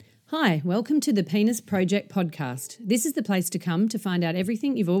Hi, welcome to the Penis Project podcast. This is the place to come to find out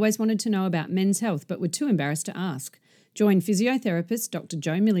everything you've always wanted to know about men's health but were too embarrassed to ask. Join physiotherapist Dr.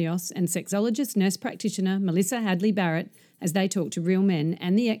 Joe Milios and sexologist nurse practitioner Melissa Hadley Barrett as they talk to real men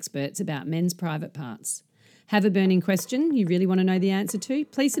and the experts about men's private parts. Have a burning question you really want to know the answer to?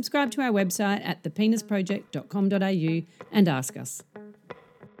 Please subscribe to our website at thepenisproject.com.au and ask us.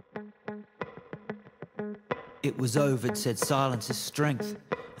 It was Ovid said silence is strength,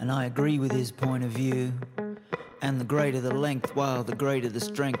 and I agree with his point of view. And the greater the length, while the greater the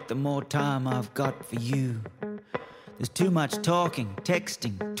strength, the more time I've got for you. There's too much talking,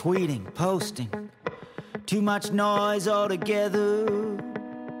 texting, tweeting, posting, too much noise altogether.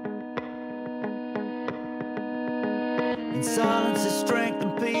 And silence is strength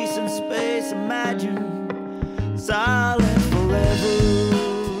and peace and space. Imagine silence forever.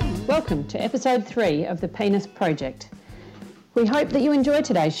 Welcome to episode 3 of the Penis Project. We hope that you enjoy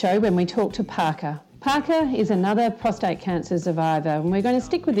today's show when we talk to Parker. Parker is another prostate cancer survivor, and we're going to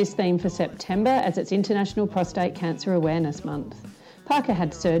stick with this theme for September as it's International Prostate Cancer Awareness Month. Parker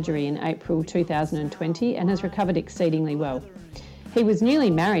had surgery in April 2020 and has recovered exceedingly well. He was newly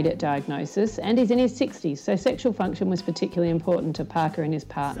married at diagnosis and is in his 60s, so sexual function was particularly important to Parker and his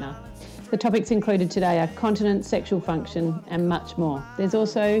partner. The topics included today are continence, sexual function, and much more. There's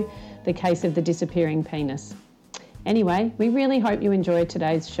also the case of the disappearing penis. Anyway, we really hope you enjoyed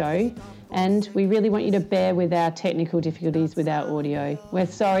today's show, and we really want you to bear with our technical difficulties with our audio. We're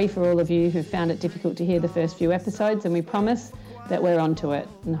sorry for all of you who found it difficult to hear the first few episodes, and we promise that we're onto it.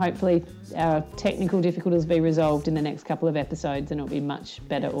 And hopefully our technical difficulties will be resolved in the next couple of episodes and it'll be much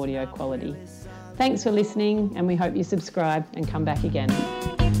better audio quality. Thanks for listening, and we hope you subscribe and come back again.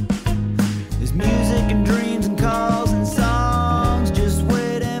 There's music and dreams and calls and songs just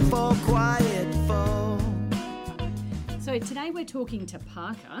waiting for quiet fall. So today we're talking to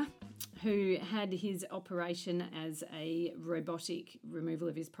Parker, who had his operation as a robotic removal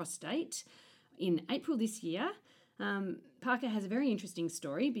of his prostate in April this year. Parker has a very interesting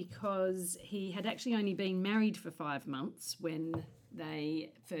story because he had actually only been married for 5 months when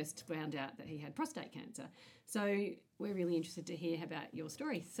they first found out that he had prostate cancer. So we're really interested to hear about your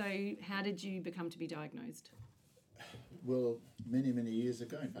story. So how did you become to be diagnosed? Well, many years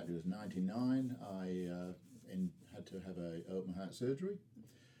ago, in fact it was 99, I had to have a open heart surgery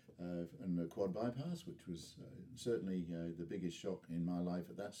and a quad bypass, which was certainly the biggest shock in my life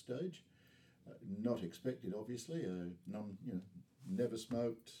at that stage. Not expected, obviously. Never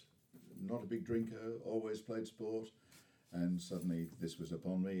smoked, not a big drinker, always played sport, and suddenly this was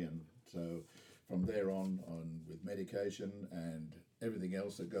upon me. And so from there on with medication and everything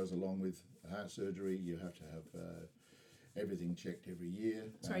else that goes along with heart surgery, you have to have everything checked every year.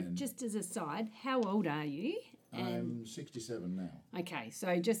 Sorry, just as a side, how old are you? I'm 67 now. Okay,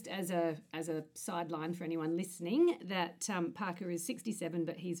 so just as a sideline for anyone listening, that Parker is 67,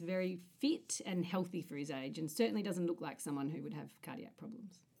 but he's very fit and healthy for his age, and certainly doesn't look like someone who would have cardiac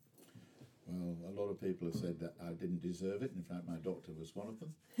problems. Well, a lot of people have said that I didn't deserve it. In fact, my doctor was one of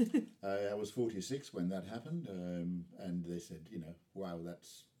them. I was 46 when that happened, and they said, wow,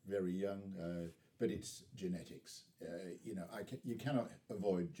 that's very young, but it's genetics. You cannot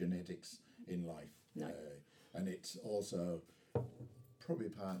avoid genetics in life. No. And it's also probably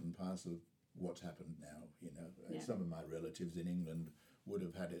part and parcel of what's happened now. Yeah. Some of my relatives in England would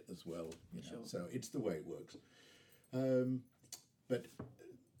have had it as well. Sure. So it's the way it works. But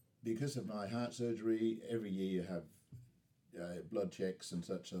because of my heart surgery, every year you have blood checks and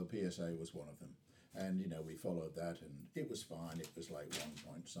such. So PSA was one of them, and we followed that, and it was fine. It was like 1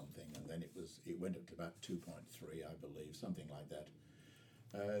 point something, and then it went up to about 2.3, I believe, something like that.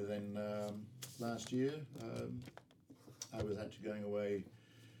 Then last year, I was actually going away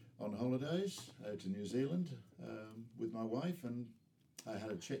on holidays to New Zealand with my wife, and I had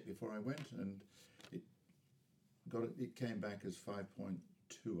a check before I went, and it came back as 5.2,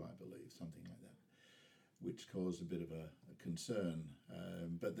 I believe, something like that, which caused a bit of a concern.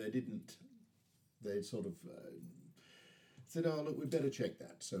 But they sort of said, "Oh, look, we better check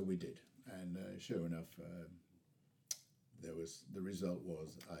that." So we did, and sure enough. The result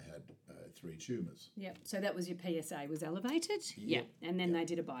was I had 3 tumours. Yep. So that was your PSA was elevated. Yep. And then they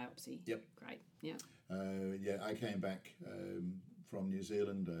did a biopsy. Yep. Great. Yeah. I came back from New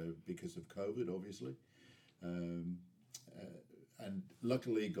Zealand because of COVID, obviously, and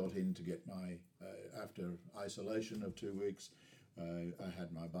luckily got in to get my after isolation of 2 weeks. I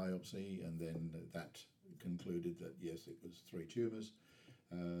had my biopsy, and then that concluded that yes, it was 3 tumours.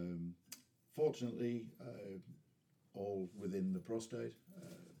 Fortunately. All within the prostate,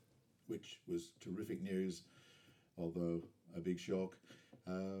 which was terrific news, although a big shock.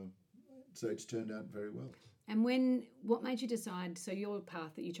 so it's turned out very well. And what made you decide, so your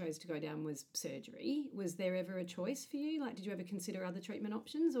path that you chose to go down was surgery. Was there ever a choice for you? Like, did you ever consider other treatment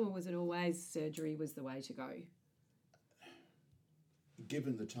options, or was it always surgery was the way to go?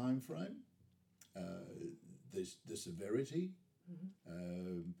 Given the time frame, the severity,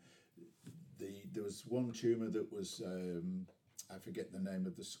 there was one tumour that was, I forget the name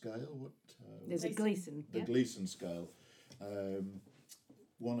of the scale. There's a Gleason. The Gleason scale.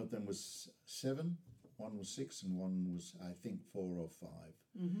 One of them was 7. One was 6 and one was, I think, 4 or 5.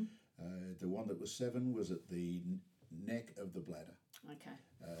 Mm-hmm. The one that was 7 was at the neck of the bladder. Okay.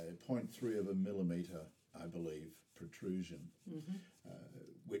 0.3 of a millimetre, I believe, protrusion,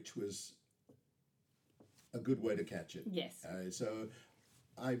 which was a good way to catch it. Yes. So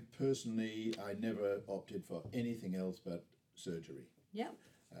I personally, I never opted for anything else but surgery. Yep.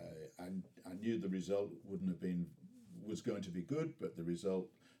 I knew the result was going to be good, but the result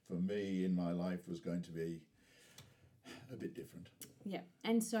for me in my life was going to be a bit different. Yeah.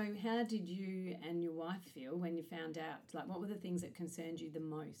 And so how did you and your wife feel when you found out, like, what were the things that concerned you the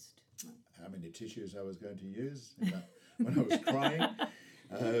most? How many tissues I was going to use when I was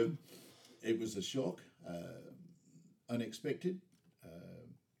crying. It was a shock, unexpected,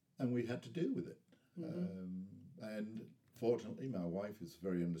 and we had to deal with it. And fortunately, my wife is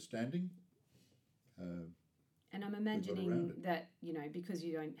very understanding. And I'm imagining that, because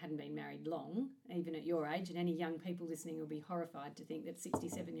you hadn't been married long, even at your age, and any young people listening will be horrified to think that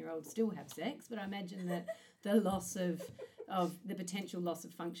 67-year-olds still have sex, but I imagine that the loss of the potential loss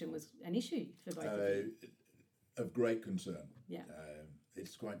of function was an issue for both of you. Of great concern. Yeah.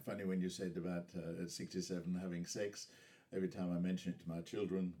 It's quite funny when you said about at 67 having sex. Every time I mention it to my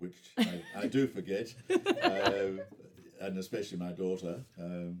children, which I do forget, and especially my daughter,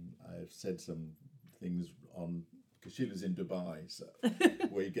 I've said some things because she lives in Dubai, so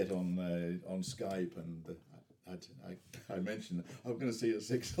we get on Skype, and I mentioned I'm going to see a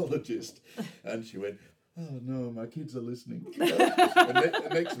sexologist, and she went, "Oh no, my kids are listening." And the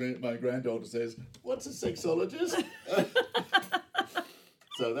next minute, my granddaughter says, "What's a sexologist?"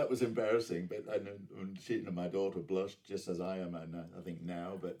 So that was embarrassing, but she and my daughter blushed just as I am, and I think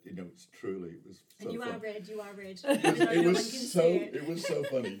now. But it's truly it was. So and you fun. are red. You are red. It was so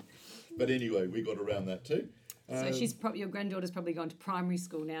funny. But anyway, we got around that too. So your granddaughter's probably gone to primary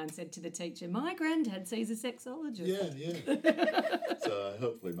school now and said to the teacher, "My granddad sees a sexologist." Yeah. So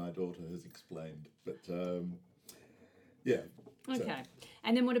hopefully my daughter has explained. But yeah. Okay. So.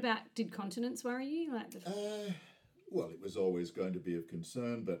 And then what about, did continence worry you? Well, it was always going to be of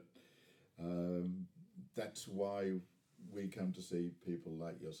concern, but that's why we come to see people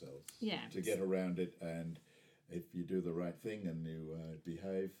like yourselves. Yeah. To get around it, and if you do the right thing and you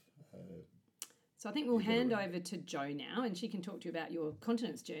behave. So I think we'll hand over to Jo now, and she can talk to you about your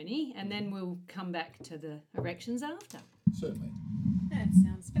continence journey, and then we'll come back to the erections after. Certainly. That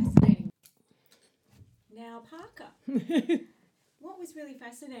sounds fascinating. Now, Parker, what was really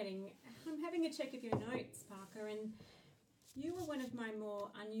fascinating, I'm having a check of your notes, Parker, and you were one of my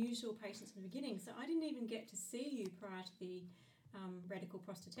more unusual patients from the beginning, so I didn't even get to see you prior to the radical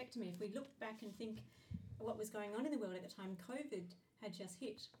prostatectomy. If we look back and think what was going on in the world at the time, COVID had just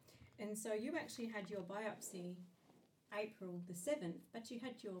hit. And so you actually had your biopsy April the 7th, but you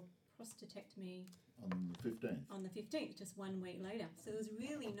had your prostatectomy on the 15th. On the 15th, just 1 week later. So there was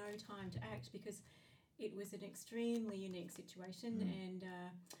really no time to act because it was an extremely unique situation, and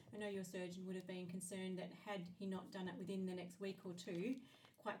I know your surgeon would have been concerned that had he not done it within the next week or two,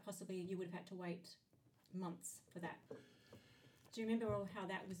 quite possibly you would have had to wait months for that. Do you remember how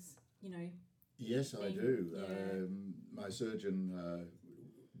that was, Yes, I do. Yeah. My surgeon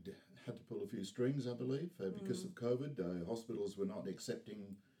had to pull a few strings, I believe, because of COVID. Hospitals were not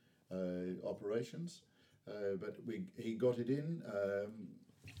accepting operations, but he got it in,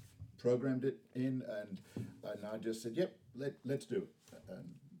 programmed it in, and I just said, "Yep, let's do it."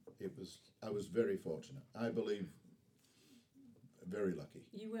 And I was very fortunate. I believe very lucky.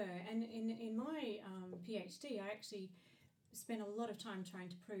 You were, and in my PhD, I actually spent a lot of time trying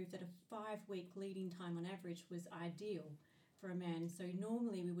to prove that a 5-week lead-in time on average was ideal for a man. So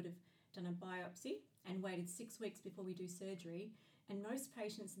normally we would have done a biopsy and waited 6 weeks before we do surgery, and most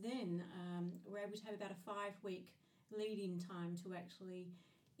patients then were able to have about a 5-week lead-in time to actually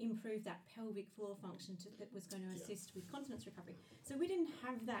improve that pelvic floor function that was going to assist with continence recovery. So we didn't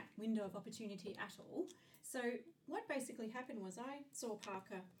have that window of opportunity at all. So what basically happened was I saw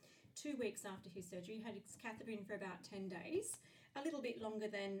Parker 2 weeks after his surgery. He had his catheter in for about 10 days, a little bit longer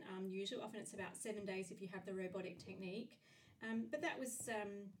than usual. Often it's about 7 days if you have the robotic technique. But that was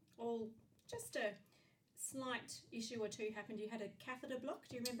all just a slight issue or two happened. You had a catheter block.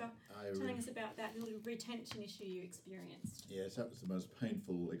 Do you remember telling us about that little retention issue you experienced? Yes, that was the most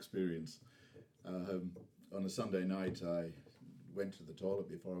painful experience. On a Sunday night, I went to the toilet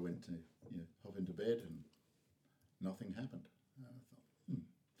before I went to hop into bed, and nothing happened. I thought,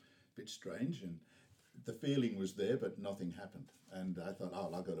 bit strange, and the feeling was there, but nothing happened. And I thought,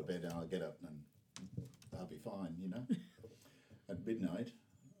 I'll go to bed and I'll get up and I'll be fine, At midnight,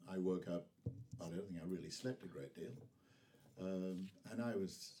 I woke up. I don't think I really slept a great deal, and I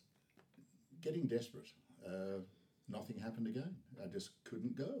was getting desperate. Nothing happened again. I just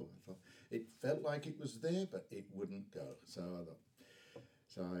couldn't go. I thought it felt like it was there, but it wouldn't go. So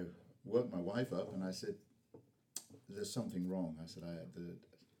I woke my wife up and I said, "There's something wrong." I said, I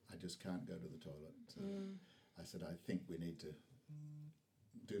just can't go to the toilet. So I said, I think we need to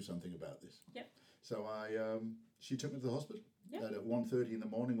do something about this. Yep. So she took me to the hospital. Yep. At 1:30 in the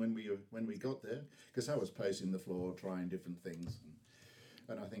morning when we got there, because I was pacing the floor trying different things,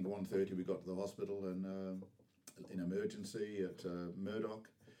 and I think 1:30 we got to the hospital and in emergency at Murdoch.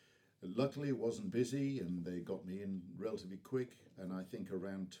 Luckily it wasn't busy and they got me in relatively quick, and I think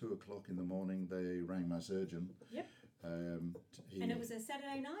around 2 o'clock in the morning they rang my surgeon. Yep. And it was a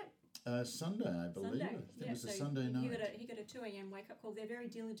Saturday night? Sunday, I believe. Sunday. I think it was a Sunday night. He got a 2 a.m. wake up call. They're very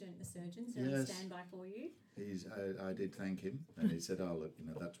diligent, the surgeons. They're on standby for you. I did thank him, and he said, "Oh, look,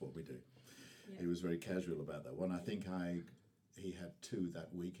 that's what we do." Yeah. He was very casual about that one. I think he had 2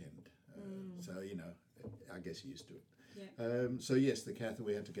 that weekend, so I guess he used to it. Yeah. So yes,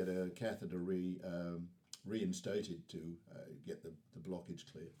 we had to get a catheter reinstated to get the blockage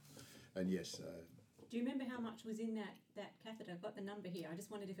clear, and yes. Do you remember how much was in that catheter? I've got the number here. I just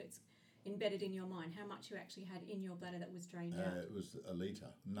wondered if it's embedded in your mind, how much you actually had in your bladder that was drained out. It was a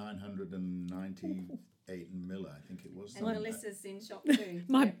litre, 998 mil, I think it was. And Melissa's in shock too.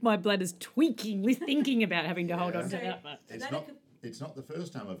 My bladder's tweaking with thinking about having to hold on to that much. It's not the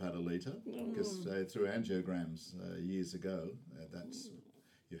first time I've had a litre, because through angiograms years ago,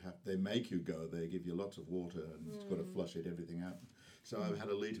 they make you go, they give you lots of water and you've got to flush everything out. So I've had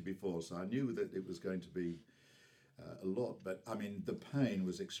a litre before, so I knew that it was going to be a lot, but I mean the pain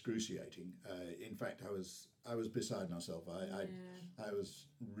was excruciating. In fact, I was beside myself. I was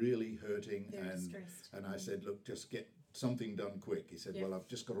really hurting, and I said, "Look, just get something done quick." He said, "Well, I've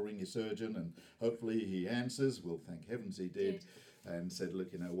just got to ring your surgeon, and hopefully he answers." Well, thank heavens he did. And said,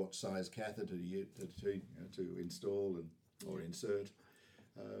 "Look, what size catheter to install or insert."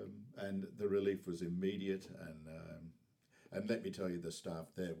 And the relief was immediate, and let me tell you, the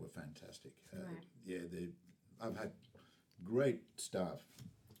staff there were fantastic. I've had great staff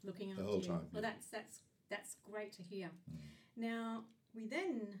looking after the whole you. time. Well, that's great to hear. Now we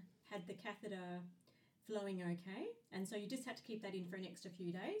then had the catheter flowing okay, and so you just had to keep that in for an extra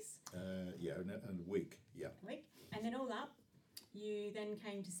few days. And a week. Yeah. A week, and then all up, you then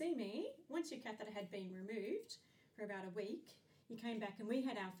came to see me once your catheter had been removed for about a week. You came back and we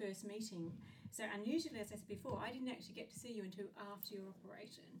had our first meeting. So unusually, as I said before, I didn't actually get to see you until after your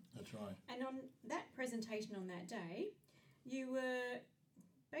operation. That's right. And on that presentation on that day, you were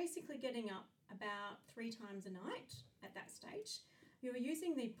basically getting up about 3 times a night at that stage. You were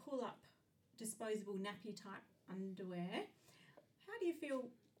using the pull-up disposable nappy type underwear. How do you feel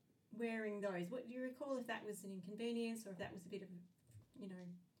wearing those? What do you recall, if that was an inconvenience or if that was a bit of,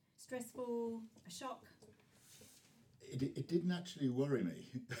 stressful, a shock? It didn't actually worry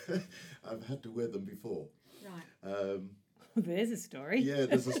me. I've had to wear them before. Right. There's a story. Yeah,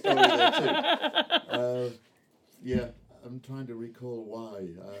 there's a story there too. I'm trying to recall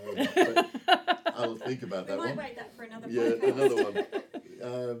why. But I'll think about that one. We might wait that for another podcast. Yeah, another one.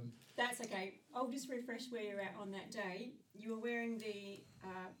 That's okay. I'll just refresh where you're at on that day. You were wearing the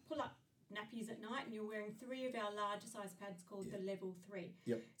pull-up nappies at night, and you were wearing 3 of our larger size pads called the level 3.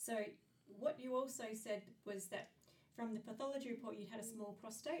 Yep. So what you also said was that from the pathology report you'd had a small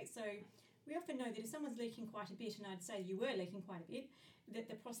prostate. So we often know that if someone's leaking quite a bit, and I'd say you were leaking quite a bit, that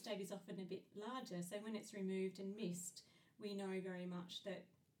the prostate is often a bit larger. So when it's removed and missed, we know very much that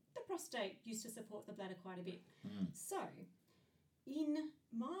the prostate used to support the bladder quite a bit. So in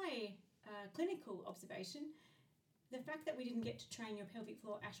my clinical observation, the fact that we didn't get to train your pelvic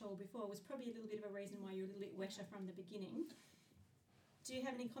floor at all before was probably a little bit of a reason why you were a little bit wetter from the beginning. Do you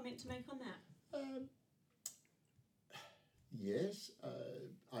have any comment to make on that? Yes,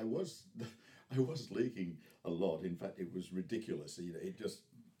 I was leaking a lot. In fact, it was ridiculous. It just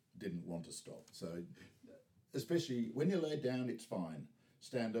didn't want to stop. So, especially when you lay down, it's fine.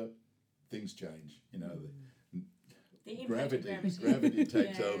 Stand up, things change. The gravity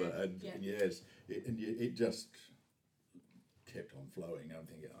takes over, and yes, it just kept on flowing. I'm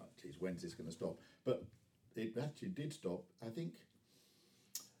thinking, oh, geez, when's this going to stop? But it actually did stop. I think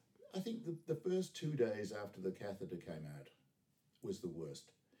the first 2 days after the catheter came out was the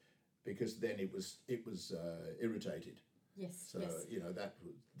worst, because then it was irritated. Yes. So yes. that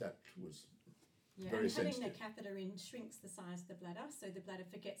was Yeah, very and having sensitive. the catheter in shrinks the size of the bladder, so the bladder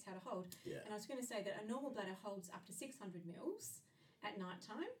forgets how to hold. Yeah. And I was going to say that a normal bladder holds up to 600 mils at night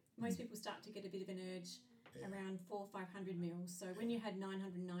time. Most people start to get a bit of an urge around 400-500 mils. So when you had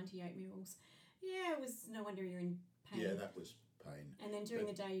 998 mils, it was no wonder you're in pain. Yeah, that was pain. And then during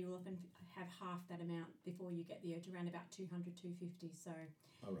the day, you often have half that amount before you get the urge, around about 200, 250. So,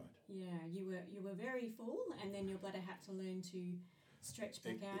 All right. yeah, you were very full, and then your bladder had to learn to stretch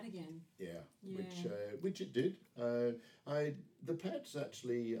back out again. Yeah, Yeah. which it did. The pads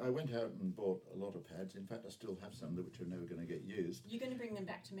actually, I went out and bought a lot of pads. In fact, I still have some which are never going to get used. You're going to bring them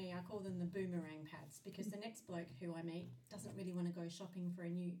back to me. I call them the boomerang pads, because the next bloke who I meet doesn't really want to go shopping for a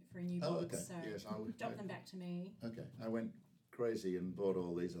new Oh, box. okay. So Yes, drop them back to me. Okay, I went crazy and bought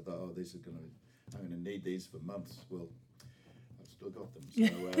all these. I thought, I'm going to need these for months. Well, I've still got them. So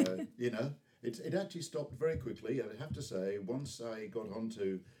it actually stopped very quickly. I have to say, once I got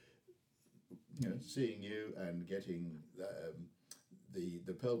onto seeing you and getting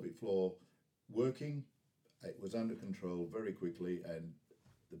the pelvic floor working, it was under control very quickly, and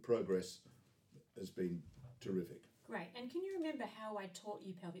the progress has been terrific. Great. And can you remember how I taught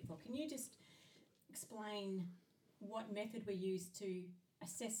you pelvic floor? Can you just explain what method we used to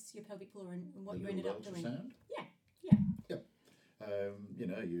assess your pelvic floor and what you ended up doing? Ultrasound? Yeah.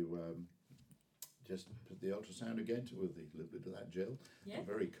 You just put the ultrasound again with a little bit of that gel,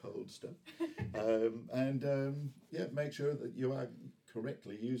 very cold stuff, make sure that you are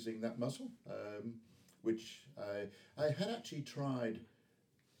correctly using that muscle, which I had actually tried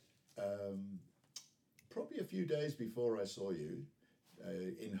probably a few days before I saw you,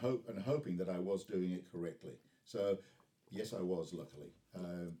 hoping that I was doing it correctly. So yes, I was, luckily,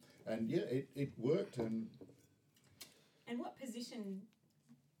 it worked. And what position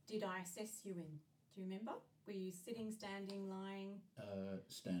did I assess you in? Do you remember? Were you sitting, standing, lying?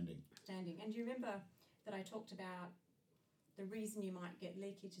 Standing. Standing. And do you remember that I talked about the reason you might get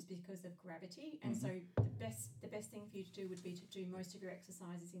leakage is because of gravity? And so the best thing for you to do would be to do most of your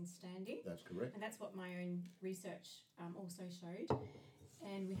exercises in standing. That's correct. And that's what my own research also showed.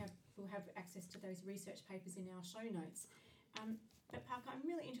 And we'll have access to those research papers in our show notes. But Parker, I'm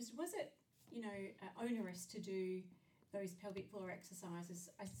really interested. Was it, onerous to do those pelvic floor exercises?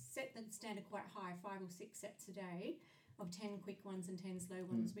 I set the standard quite high, 5 or 6 sets a day of 10 quick ones and 10 slow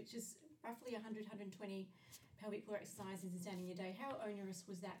ones, which is roughly 100, 120 pelvic floor exercises in standing a day. How onerous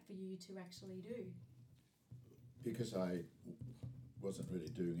was that for you to actually do? Because I wasn't really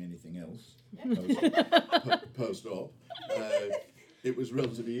doing anything else post-op, it was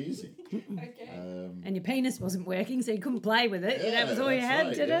relatively easy. Okay. And your penis wasn't working, so you couldn't play with it. That was all you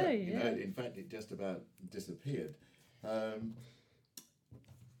had to do. Yeah. In fact, it just about disappeared. I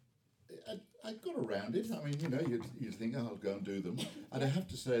got around it. I mean, you'd think, I'll go and do them. And I have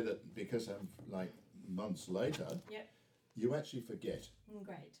to say that because I'm like months later, you actually forget.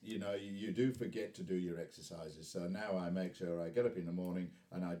 Great. You do forget to do your exercises. So now I make sure I get up in the morning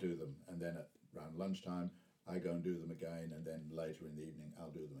and I do them. And then around lunchtime, I go and do them again. And then later in the evening, I'll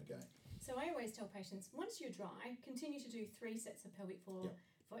do them again. So I always tell patients, once you're dry, continue to do 3 sets of pelvic floor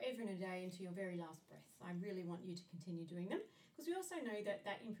forever and a day into your very last breath. I really want you to continue doing them, because we also know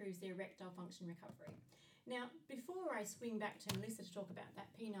that improves the erectile function recovery. Now, before I swing back to Melissa to talk about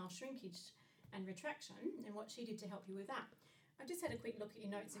that penile shrinkage and retraction and what she did to help you with that, I've just had a quick look at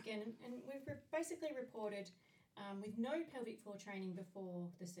your notes again, and we've basically reported with no pelvic floor training before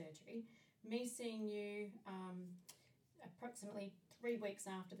the surgery, me seeing you approximately 3 weeks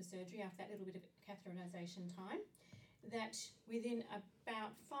after the surgery, after that little bit of catheterization time, that within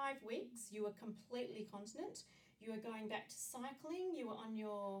about 5 weeks you were completely continent. You were going back to cycling. You were on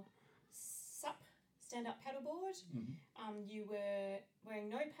your SUP, stand-up paddleboard. You were wearing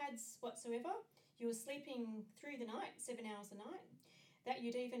no pads whatsoever. You were sleeping through the night, 7 hours a night. That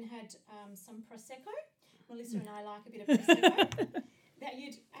you'd even had some Prosecco. Melissa and I like a bit of Prosecco. That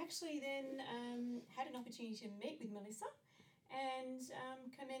you'd actually then had an opportunity to meet with Melissa and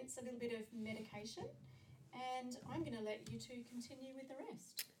commence a little bit of medication. And I'm going to let you two continue with the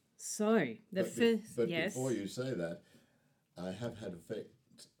rest. So, But yes. before you say that, I have had effect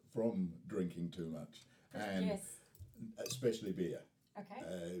from drinking too much, and especially beer.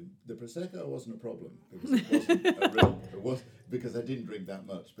 Okay. The Prosecco wasn't a problem because it wasn't because I didn't drink that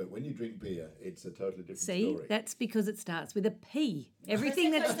much. But when you drink beer, it's a totally different story. That's because it starts with a P.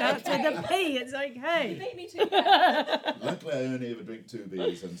 Everything that Prosecco's starts okay. with a P, it's You okay. beat me to that. Luckily, I only ever drink 2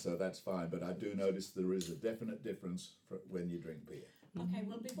 beers, and so that's fine. But I do notice there is a definite difference when you drink beer. Okay,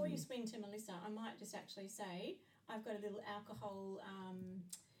 well, before you swing to Melissa, I might just actually say I've got a little alcohol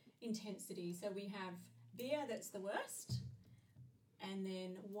intensity. So we have beer, that's the worst, and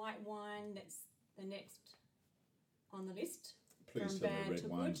then white wine, that's the next on the list. Please From tell me bad red to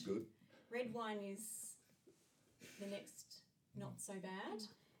wine's good. good. Red wine is the next not so bad,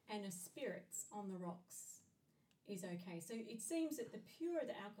 and a spirits on the rocks is okay. So it seems that the purer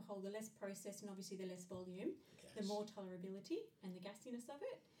the alcohol, the less processed and obviously the less volume, the more tolerability and the gassiness of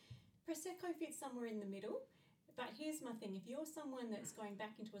it. Prosecco fits somewhere in the middle, but here's my thing. If you're someone that's going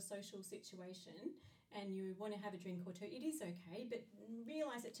back into a social situation and you want to have a drink or two, it is okay, but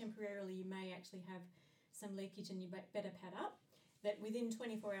realise that temporarily you may actually have some leakage and you better pad up, that within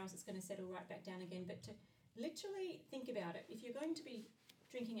 24 hours it's going to settle right back down again. But to literally think about it, if you're going to be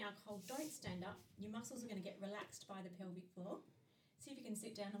drinking alcohol, don't stand up. Your muscles are going to get relaxed by the pelvic floor. See if you can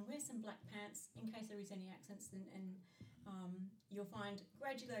sit down and wear some black pants in case there is any accents, and you'll find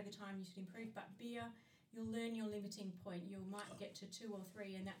gradually over time you should improve. But beer, you'll learn your limiting point. You might get to 2 or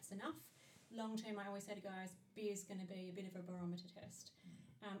 3 and that's enough. Long term, I always say to guys, beer's going to be a bit of a barometer test.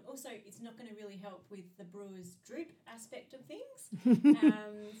 Also, it's not going to really help with the brewer's drip aspect of things.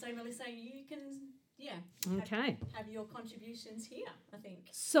 So, Melissa, you can, have your contributions here, I think.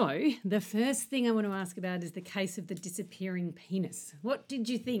 So, the first thing I want to ask about is the case of the disappearing penis. What did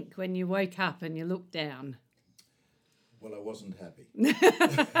you think when you woke up and you looked down? Well, I wasn't happy.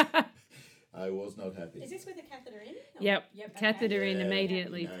 I was not happy. Is this with the catheter in? Yep. Okay. Catheter in Yeah,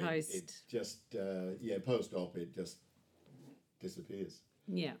 immediately you know, post. It just, post-op, it just disappears.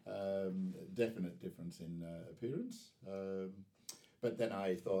 Yeah. Definite difference in appearance. But then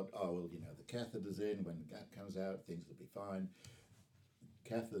I thought, the catheter's in. When that comes out, things will be fine.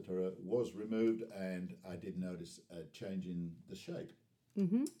 Catheter was removed, and I did notice a change in the shape.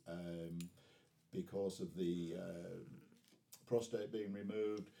 Mm-hmm. Because of the prostate being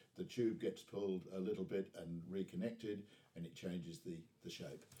removed, the tube gets pulled a little bit and reconnected, and it changes the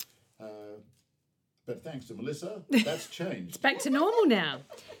shape. But thanks to Melissa, that's changed. It's back to normal now.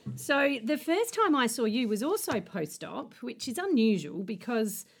 So the first time I saw you was also post-op, which is unusual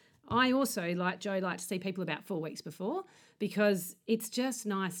because I also, like Joe, like to see people about 4 weeks before, because it's just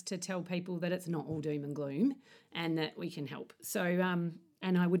nice to tell people that it's not all doom and gloom and that we can help. So,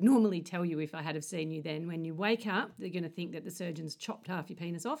 and I would normally tell you if I had have seen you then, when you wake up, they're going to think that the surgeon's chopped half your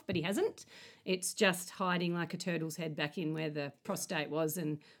penis off, but he hasn't. It's just hiding like a turtle's head back in where the prostate was,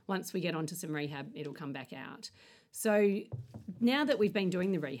 and once we get onto some rehab, it'll come back out. So now that we've been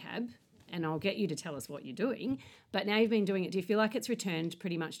doing the rehab, and I'll get you to tell us what you're doing, but now you've been doing it, do you feel like it's returned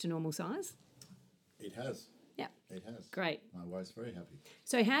pretty much to normal size? It has. Yeah. It has. Great. My wife's very happy.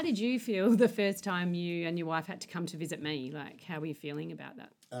 So how did you feel the first time you and your wife had to come to visit me? Like, how were you feeling about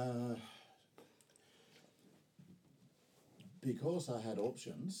that? Because I had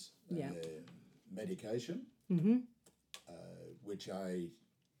options, medication, which I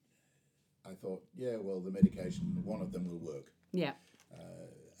thought, the medication, one of them will work. Yeah.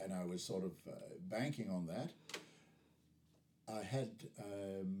 And I was sort of banking on that. I had,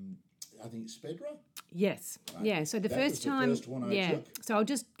 I think, Spedra. Yes. Yeah. So the first time, the first one I took. So I'll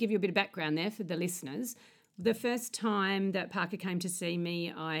just give you a bit of background there for the listeners. The first time that Parker came to see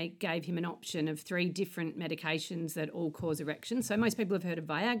me, I gave him an option of 3 different medications that all cause erections. So most people have heard of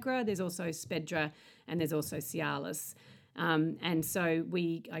Viagra. There's also Spedra, and there's also Cialis. And so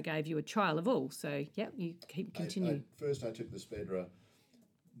I gave you a trial of all. So you continue. First, I took the Spedra,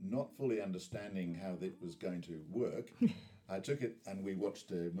 not fully understanding how it was going to work. I took it and we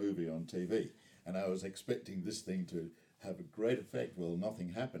watched a movie on TV, and I was expecting this thing to have a great effect. Well, nothing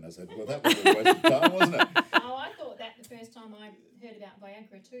happened. I said, well, that was a waste of time, wasn't it? Oh, I thought that the first time I heard about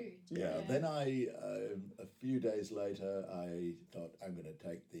Viagra too. Yeah. Then I, a few days later, I thought I'm going to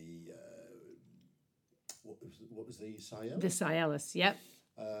take the, what was the Cialis? The Cialis, yep.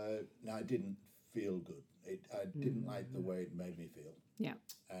 Now, I didn't feel good. I didn't like the way it made me feel. Yeah.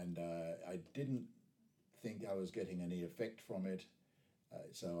 And I didn't think I was getting any effect from it,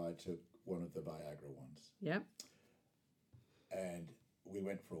 so I took one of the Viagra ones. Yep. And we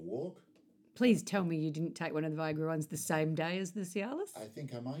went for a walk. Please tell me you didn't take one of the Viagra ones the same day as the Cialis. I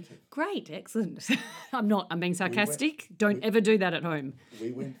think I might have. Great, excellent. I'm being sarcastic. Don't ever do that at home.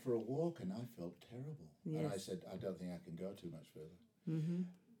 We went for a walk and I felt terrible. Yes. And I said, I don't think I can go too much further. Mm-hmm.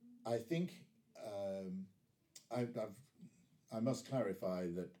 I think I must clarify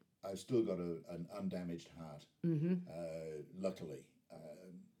that I've still got an undamaged heart. Luckily,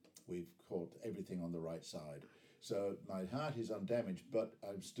 we've caught everything on the right side. So my heart is undamaged, but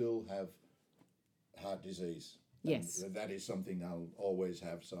I still have heart disease. Yes. And that is something I'll always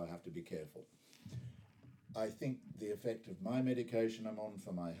have, so I have to be careful. I think the effect of my medication I'm on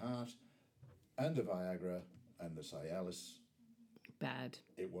for my heart and the Viagra and the Cialis, Bad.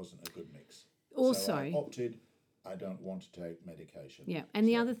 it wasn't a good mix. Also, so I opted, I don't want to take medication. Yeah, and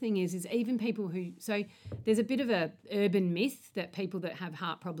the other thing is even people who, so there's a bit of a urban myth that people that have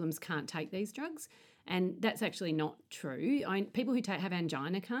heart problems can't take these drugs, and that's actually not true. People who have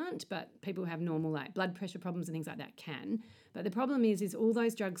angina can't, but people who have normal like blood pressure problems and things like that can. But the problem is all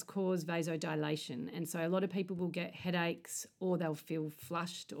those drugs cause vasodilation, and so a lot of people will get headaches, or they'll feel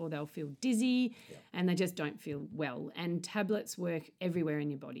flushed, or they'll feel dizzy, and they just don't feel well. And tablets work everywhere in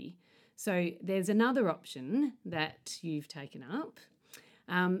your body. So there's another option that you've taken up.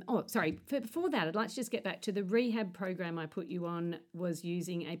 Before that, I'd like to just get back to the rehab program I put you on was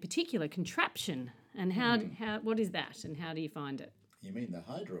using a particular contraption. And what is that and how do you find it? You mean the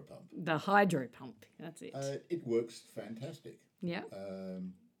hydro pump? The hydro pump, that's it. It works fantastic. Yeah.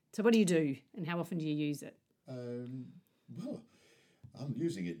 So what do you do and how often do you use it? Well, I'm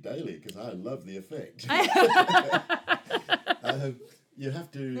using it daily because I love the effect. You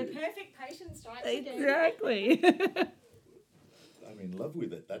have to... The perfect patient strikes again. Exactly. I'm in love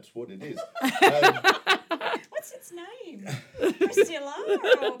with it. That's what it is. What's its name? Priscilla?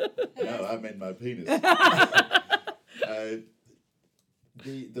 No, I meant my penis.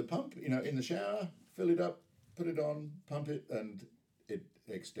 The pump, in the shower, fill it up, put it on, pump it, and it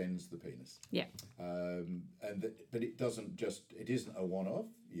extends the penis. Yeah. But it isn't a one-off.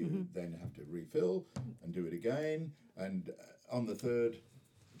 You then have to refill and do it again. And on the third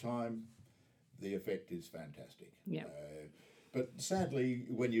time, the effect is fantastic. Yeah. But sadly,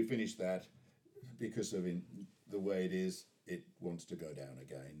 when you finish that, because of the way it is, it wants to go down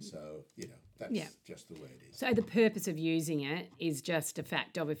again. So, that's just the way it is. So the purpose of using it is just a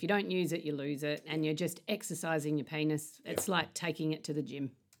fact of if you don't use it, you lose it, and you're just exercising your penis. It's like taking it to the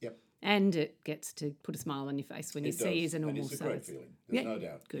gym. Yep. And it gets to put a smile on your face when you see as a normal. And it's a great feeling. There's no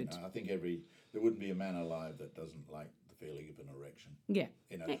doubt. Good. I think there wouldn't be a man alive that doesn't like the feeling of an erection. Yeah.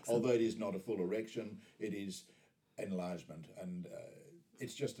 Excellent. Although it is not a full erection, it is enlargement, and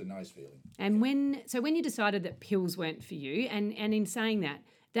it's just a nice feeling. And when you decided that pills weren't for you, and in saying that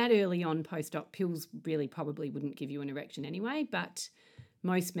early on post-op, pills really probably wouldn't give you an erection anyway, but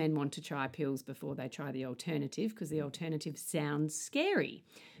most men want to try pills before they try the alternative because the alternative sounds scary.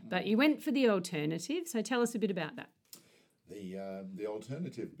 But you went for the alternative, so tell us a bit about that. The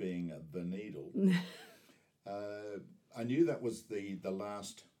alternative being the needle. I knew that was the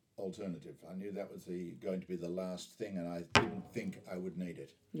last alternative. I knew that was going to be the last thing, and I didn't think I would need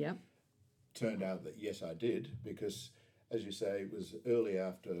it. Yeah. Turned out that yes, I did, because as you say, it was early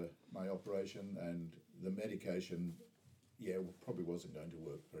after my operation, and the medication, probably wasn't going to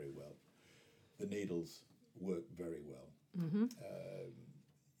work very well. The needles work very well. Mm-hmm.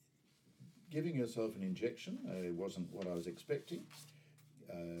 Giving yourself an injection wasn't what I was expecting.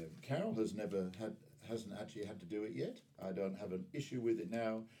 Carol hasn't actually had to do it yet. I don't have an issue with it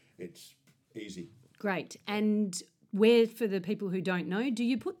now. It's easy. Great. And where, for the people who don't know, do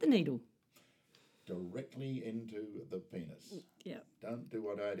you put the needle? Directly into the penis. Yeah. Don't do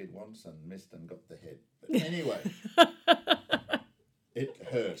what I did once and missed and got the head. But anyway, it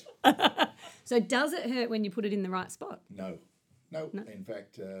hurt. So does it hurt when you put it in the right spot? No. In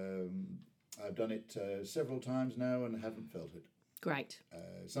fact, I've done it several times now and haven't felt it. Great.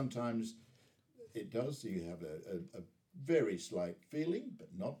 Sometimes it does. You have a very slight feeling, but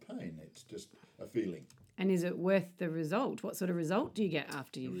not pain. It's just a feeling. And is it worth the result? What sort of result do you get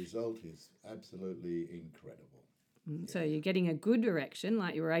after you? The result is absolutely incredible. So you're getting a good erection,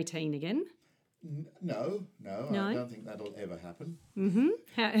 like you were 18 again? No, I don't think that'll ever happen. Mm-hmm.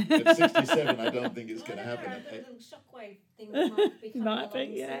 At 67, I don't think it's going to happen. The little shockwave thing might be coming along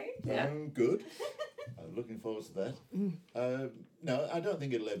soon. Yeah. Good. I'm looking forward to that. No, I don't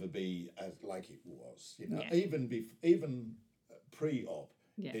think it'll ever be as like it was. Even pre-op,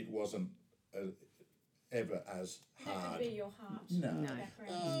 it wasn't ever as hard. That could be your heart.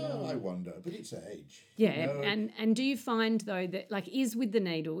 No. I wonder, but it's age. Yeah, and do you find though that is with the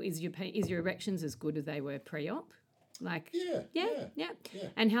needle, is your erections as good as they were pre-op? Yeah.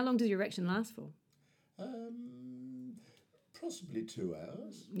 And how long does your erection last for? Possibly 2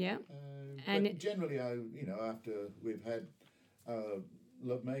 hours. Yeah. But generally, after we've had a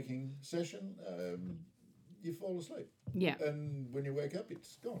lovemaking session, you fall asleep. Yeah. And when you wake up,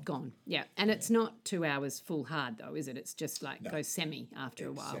 it's gone. Gone. Yeah. And it's not 2 hours full hard though, is it? It's just like goes semi after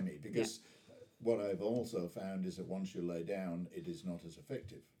a while. Semi, because what I've also found is that once you lay down, it is not as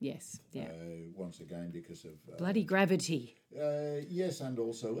effective. Yes. Yeah. Once again, because of Bloody gravity. yes, and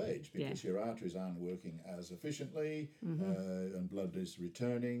also age, because your arteries aren't working as efficiently, and blood is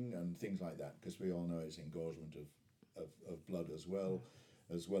returning and things like that. Because we all know it's engorgement of blood as well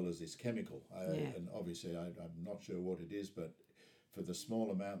as this chemical. And obviously, I'm not sure what it is, but for the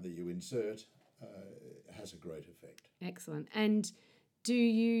small amount that you insert, it has a great effect. Excellent. And do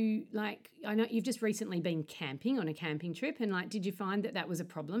you, I know you've just recently been camping on a camping trip, and did you find that was a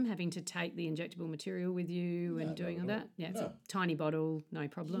problem, having to take the injectable material with you and doing all that? Yeah, it's a tiny bottle, no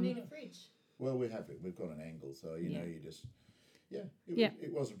problem. You need a fridge. Well, we have it. We've got an angle, so you know, you just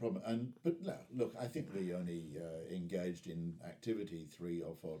it wasn't a problem. But no, look, I think we only engaged in activity 3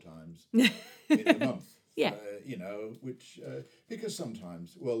 or 4 times in a month. Yeah. Which, because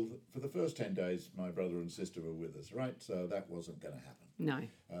sometimes, for the first 10 days, my brother and sister were with us, right? So that wasn't going to happen. No.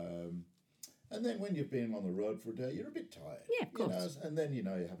 And then when you've been on the road for a day, you're a bit tired. Yeah, of course. And then, you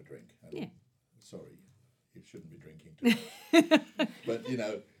have a drink. And sorry, you shouldn't be drinking too much. But, you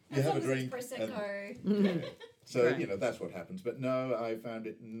have a drink. Prosecco. So, right. That's what happens. But no, I found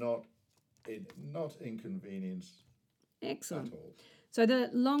it not inconvenience Excellent. at all. So the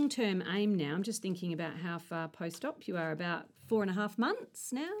long-term aim now, I'm just thinking about how far post-op you are, about 4.5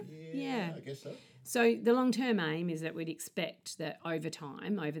 months now? Yeah, I guess so. So the long-term aim is that we'd expect that over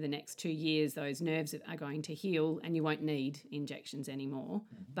time, over the next 2 years, those nerves are going to heal and you won't need injections anymore.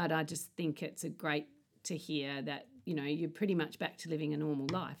 Mm-hmm. But I just think it's great to hear that, you're pretty much back to living a normal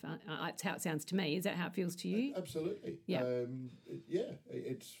life. That's how it sounds to me. Is that how it feels to you? Absolutely. Yeah.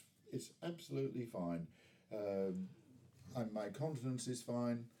 It's absolutely fine. And my continence is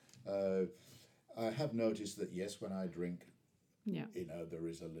fine. I have noticed that, yes, when I drink, there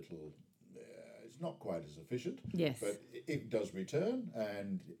is a little, it's not quite as efficient. Yes. But it does return,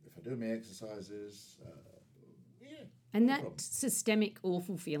 and if I do my exercises, And that systemic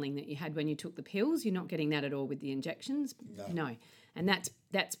awful feeling that you had when you took the pills, you're not getting that at all with the injections? No. And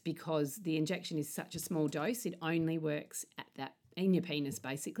that's because the injection is such a small dose, it only works at that in your penis,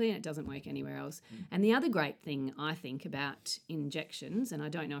 basically, and it doesn't work anywhere else. And the other great thing I think about injections, and I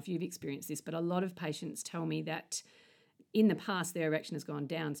don't know if you've experienced this, but a lot of patients tell me that in the past their erection has gone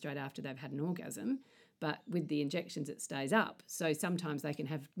down straight after they've had an orgasm, but with the injections it stays up. So sometimes they can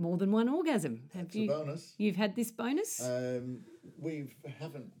have more than one orgasm. That's a bonus. You've had this bonus? We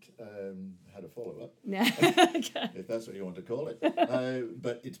haven't had a follow-up, Okay. if that's what you want to call it,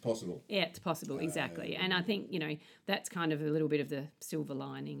 but it's possible. Yeah, it's possible, exactly. And I think, that's kind of a little bit of the silver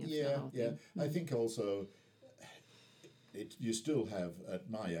lining of the whole thing. I think also you still have, at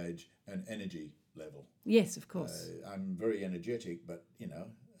my age, an energy level. Yes, of course. I'm very energetic, but,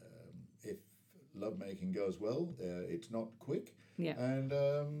 if lovemaking goes well, it's not quick. Yeah. And,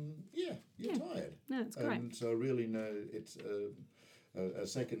 you're tired. No, it's great. And so really, no, it's a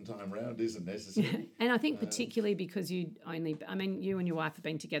second time round isn't necessary. And I think particularly because you and your wife have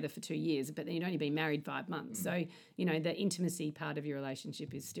been together for 2 years, but then you'd only been married 5 months. So, the intimacy part of your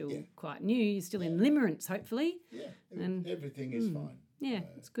relationship is still quite new. You're still in limerence, hopefully. Yeah, and everything is fine. Yeah,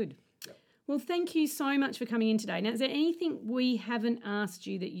 it's good. Well, thank you so much for coming in today. Now, is there anything we haven't asked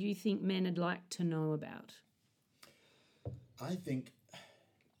you that you think men would like to know about? I think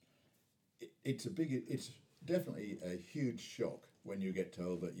it's definitely a huge shock when you get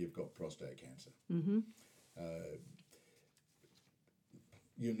told that you've got prostate cancer. Mm-hmm.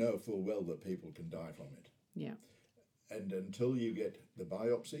 You know full well that people can die from it. Yeah. And until you get the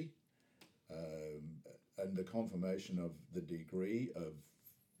biopsy and the confirmation of the degree of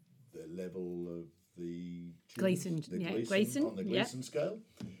the level of the Gleason on the Gleason scale,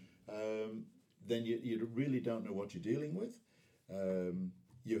 then you really don't know what you're dealing with.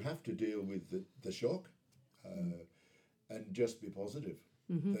 You have to deal with the shock and just be positive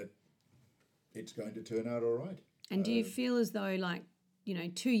that it's going to turn out all right. And do you feel as though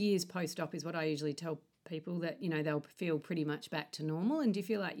 2 years post-op is what I usually tell people that, they'll feel pretty much back to normal, and do you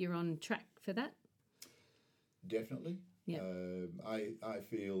feel like you're on track for that? Definitely. Yeah. I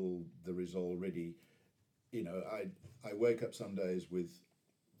feel there is already, I wake up some days with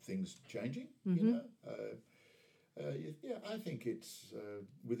things changing, I think it's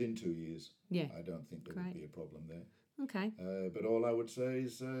within 2 years. Yeah. I don't think there would be a problem there. Okay. But all I would say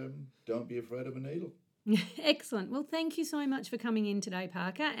is don't be afraid of a needle. Excellent. Well, thank you so much for coming in today,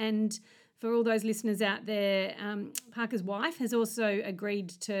 Parker. And for all those listeners out there, Parker's wife has also agreed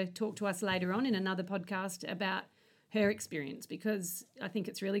to talk to us later on in another podcast about her experience, because I think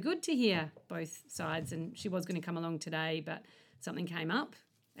it's really good to hear both sides. And she was going to come along today, but something came up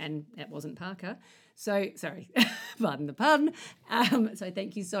and it wasn't Parker. So, sorry, pardon the pun. So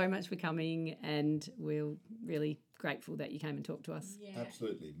thank you so much for coming, and we're really grateful that you came and talked to us. Yeah.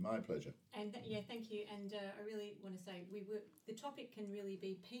 Absolutely, my pleasure. And thank you. And I really want to say the topic can really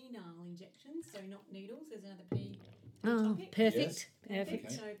be penile injections, so not needles. There's another P topic. Perfect. Yes. Perfect.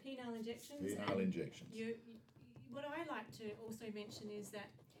 Okay. So penile injections. Penile injections. What I like to also mention is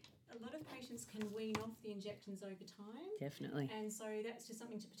that a lot of patients can wean off the injections over time. Definitely. And so that's just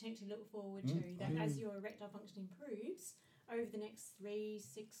something to potentially look forward to, that as your erectile function improves over the next 3,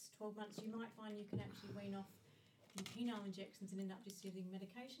 6, 12 months, you might find you can actually wean off the penile injections and end up just using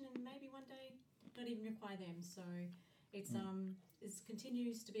medication, and maybe one day not even require them. So it's it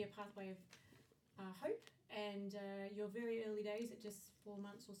continues to be a pathway of hope, and your very early days at just 4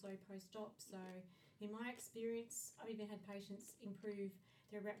 months or so post-op. So in my experience, I've even had patients improve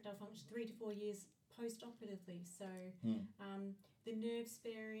their erectile function 3 to 4 years post-operatively. So the nerve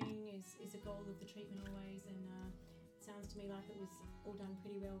sparing is a goal of the treatment always, and it sounds to me like it was all done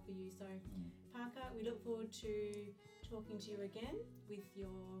pretty well for you. So Parker, we look forward to talking to you again with your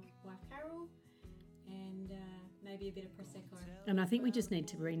wife Carol, and maybe a bit of Prosecco. And I think we just need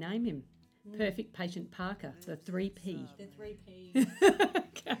to rename him. Perfect Patient Parker, the 3P. The 3 Ps.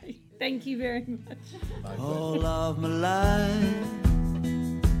 Okay, thank you very much. All of my life,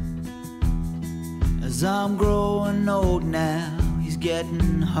 as I'm growing old now, he's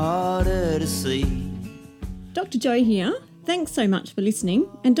getting harder to see. Dr. Jo here. Thanks so much for listening,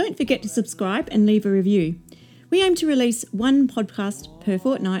 and don't forget to subscribe and leave a review. We aim to release one podcast per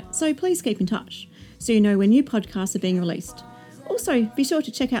fortnight, so please keep in touch so you know when new podcasts are being released. Also, be sure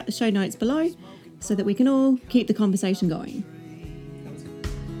to check out the show notes below so that we can all keep the conversation going.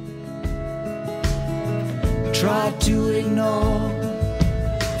 Try to ignore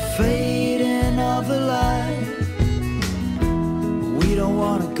the fading of the light. We don't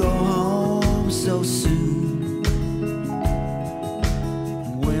want to go home so soon.